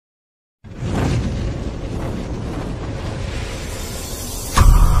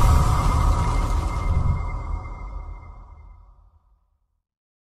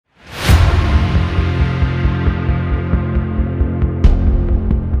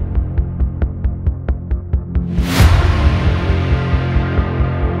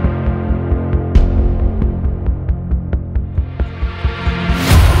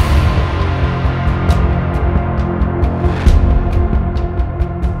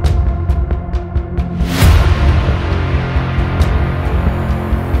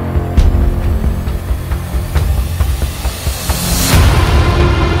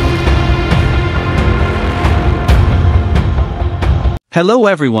Hello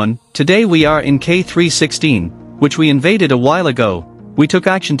everyone, today we are in K316, which we invaded a while ago. We took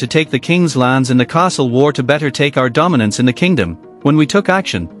action to take the king's lands in the castle war to better take our dominance in the kingdom. When we took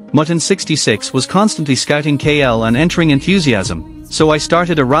action, Mutton66 was constantly scouting KL and entering enthusiasm, so I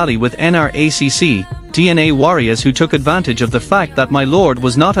started a rally with NRACC, DNA warriors who took advantage of the fact that my lord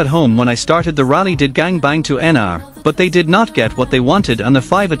was not at home when I started the rally did gangbang to NR, but they did not get what they wanted and the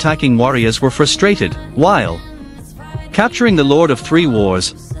 5 attacking warriors were frustrated, while capturing the Lord of 3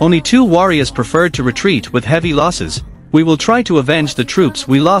 Wars, only 2 warriors preferred to retreat with heavy losses. We will try to avenge the troops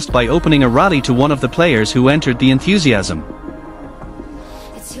we lost by opening a rally to one of the players who entered the enthusiasm.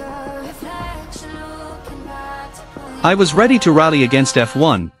 I was ready to rally against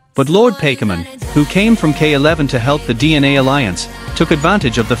F1, but Lord Paykaman, who came from K11 to help the DNA Alliance, took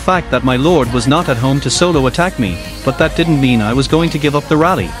advantage of the fact that my lord was not at home to solo attack me, but that didn't mean I was going to give up the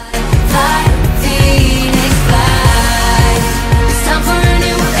rally.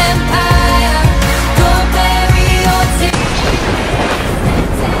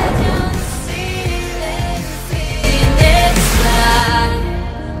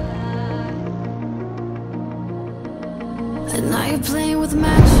 And now you're playing with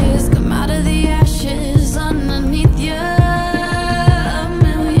matches, come out of the ashes underneath you. A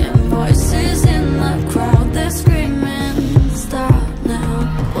million voices in the crowd, they're screaming, stop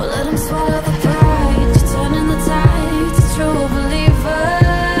now. Well, let them swallow the pride, you're turning the tide to true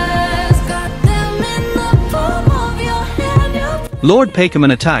believers. Got them in the palm of your hand. Lord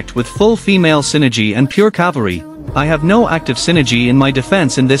Paykaman attacked with full female synergy and pure cavalry. I have no active synergy in my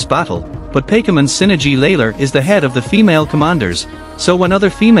defense in this battle, but Paykaman's synergy Layler is the head of the female commanders, so when other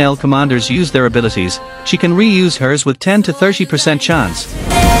female commanders use their abilities, she can reuse hers with 10 to 30% chance.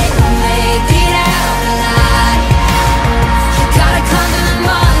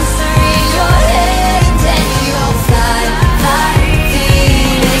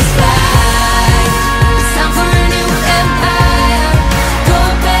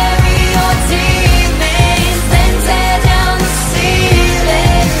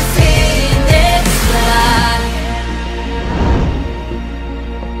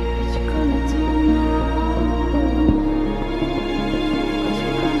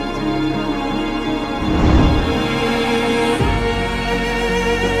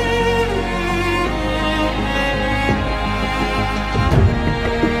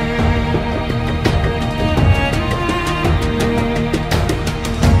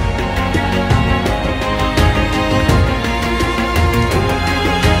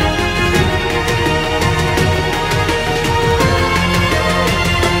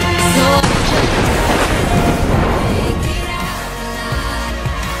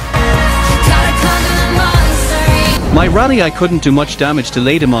 My rally I couldn't do much damage to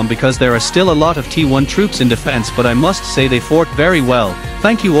Ladymon because there are still a lot of T1 troops in defense, but I must say they fought very well.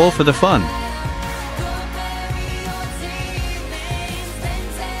 Thank you all for the fun.